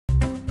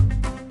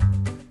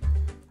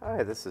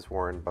Hi, this is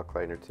Warren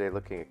Buckleitner. Today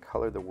looking at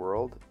Color the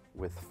World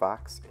with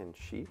Fox and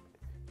Sheep,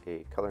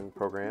 a coloring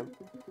program.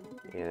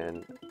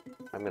 And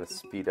I'm going to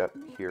speed up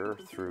here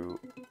through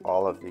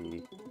all of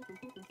the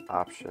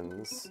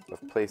options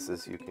of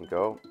places you can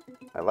go.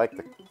 I like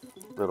the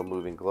little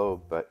moving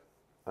globe, but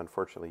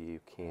unfortunately you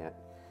can't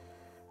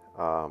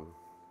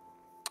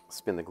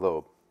spin the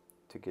globe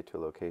to get to a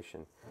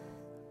location.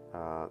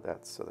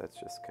 So that's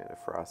just kind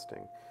of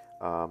frosting.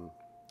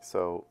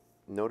 So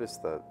notice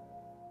the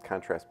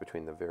contrast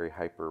between the very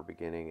hyper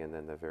beginning and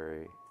then the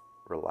very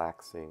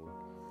relaxing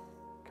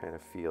kind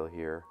of feel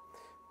here.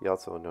 You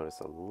also notice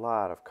a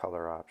lot of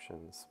color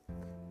options.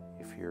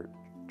 If you're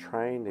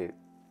trying to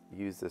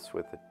use this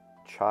with a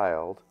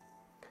child,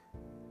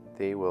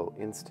 they will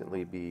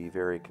instantly be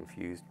very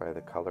confused by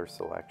the color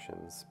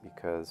selections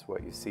because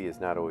what you see is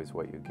not always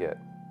what you get.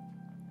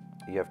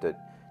 You have to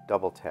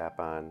double tap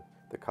on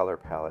the color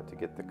palette to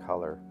get the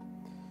color,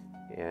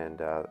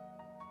 and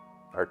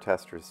our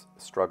testers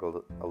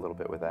struggled a little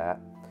bit with that.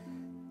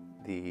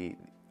 The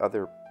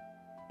other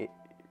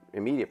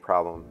immediate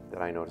problem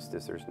that I noticed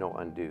is there's no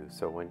undo.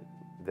 So when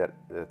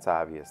that's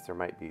obvious, there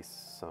might be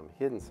some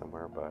hidden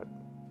somewhere, but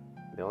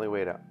the only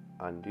way to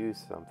undo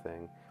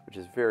something, which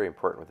is very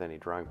important with any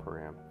drawing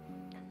program,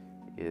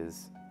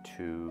 is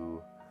to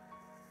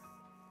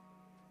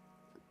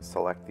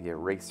select the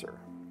eraser.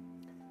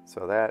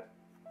 So that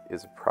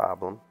is a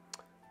problem.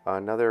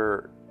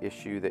 Another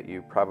issue that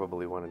you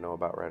probably want to know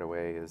about right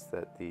away is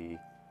that the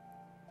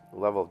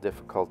level of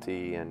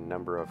difficulty and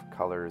number of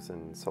colors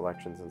and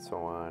selections and so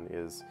on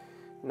is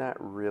not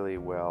really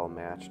well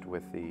matched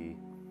with the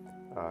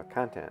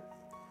content.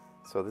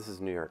 So this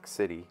is New York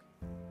City,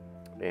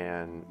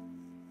 and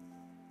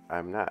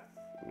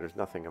there's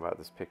nothing about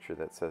this picture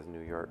that says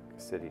New York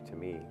City to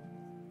me.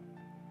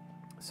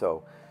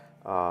 So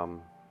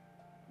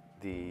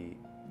the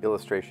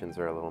illustrations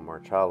are a little more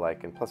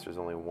childlike, and plus there's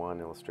only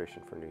one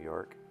illustration for New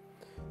York.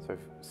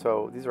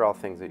 So these are all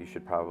things that you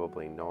should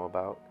probably know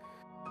about.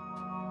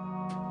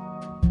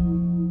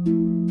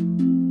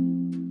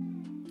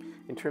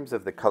 In terms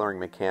of the coloring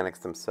mechanics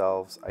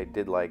themselves, I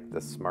did like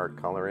the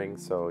smart coloring,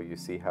 so you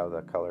see how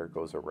the color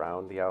goes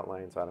around the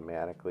outlines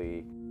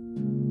automatically.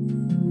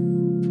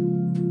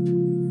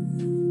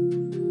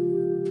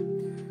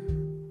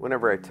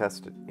 Whenever I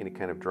test any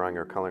kind of drawing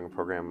or coloring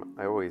program,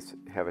 I always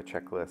have a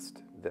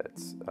checklist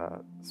that's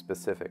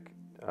specific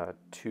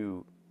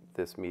to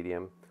this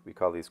medium. We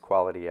call these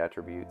quality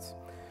attributes.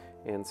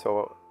 And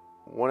so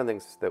one of the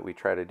things that we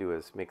try to do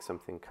is make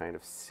something kind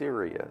of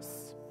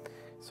serious.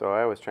 So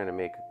I was trying to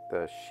make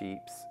the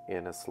sheeps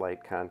in a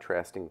slight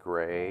contrasting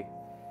gray,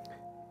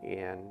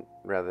 and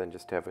rather than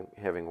just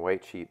having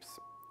white sheeps,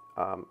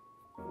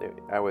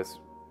 I was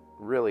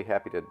really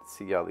happy to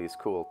see all these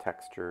cool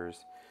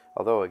textures.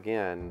 Although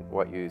again,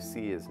 what you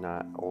see is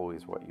not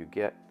always what you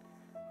get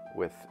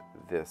with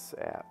this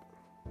app,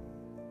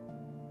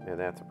 and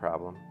that's a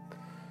problem.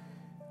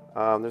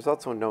 There's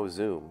also no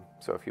zoom,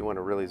 so if you want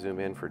to really zoom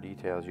in for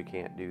details, you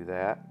can't do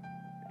that,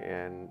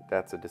 and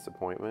that's a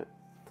disappointment.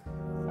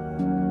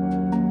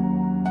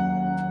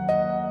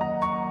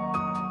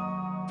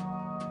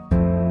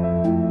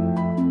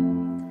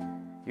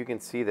 You can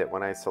see that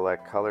when I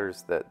select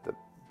colors that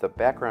the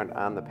background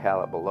on the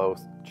palette below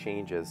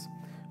changes,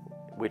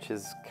 which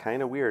is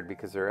kind of weird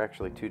because they're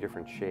actually two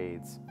different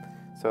shades.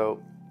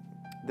 So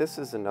this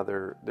is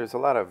there's a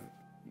lot of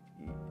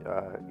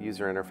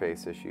user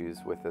interface issues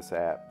with this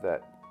app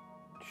that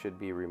should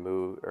be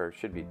removed or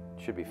should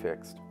be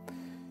fixed.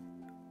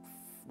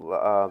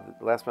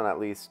 Last but not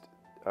least,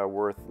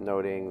 worth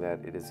noting that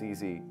it is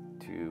easy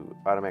to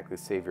automatically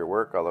save your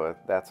work, although if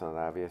that's not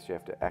obvious, you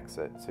have to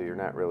exit. So you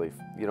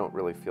don't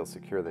really feel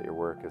secure that your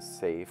work is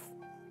safe,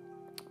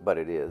 but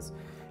it is.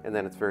 And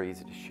then it's very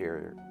easy to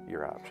share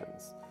your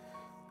options.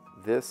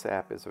 This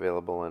app is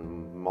available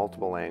in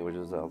multiple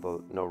languages,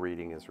 although no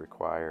reading is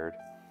required,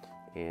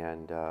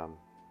 and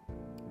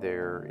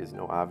there is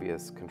no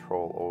obvious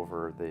control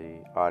over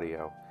the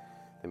audio,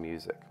 the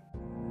music.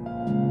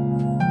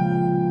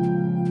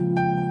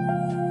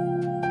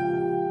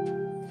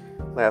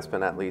 Last but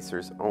not least,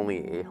 there's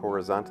only a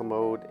horizontal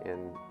mode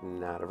and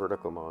not a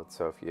vertical mode,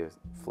 so if you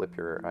flip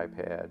your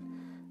iPad,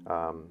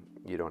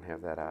 you don't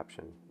have that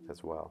option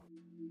as well.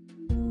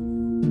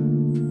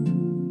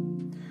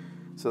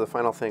 So the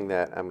final thing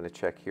that I'm going to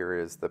check here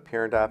is the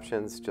parent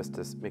options, just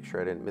to make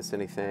sure I didn't miss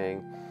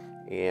anything.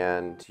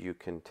 And you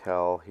can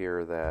tell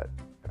here that,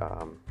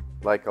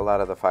 like a lot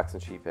of the Fox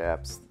and Sheep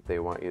apps, they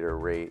want you to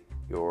rate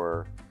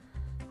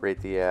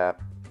the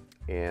app,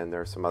 and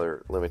there are some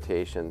other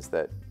limitations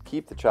that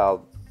keep the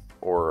child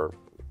or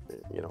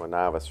a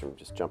novice from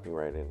just jumping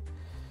right in.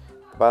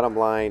 The bottom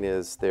line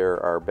is there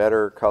are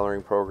better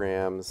coloring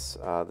programs.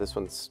 This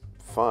one's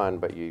fun,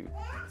 but you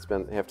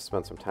have to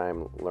spend some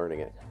time learning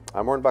it.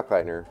 I'm Warren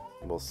Buckleitner.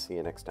 We'll see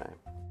you next time.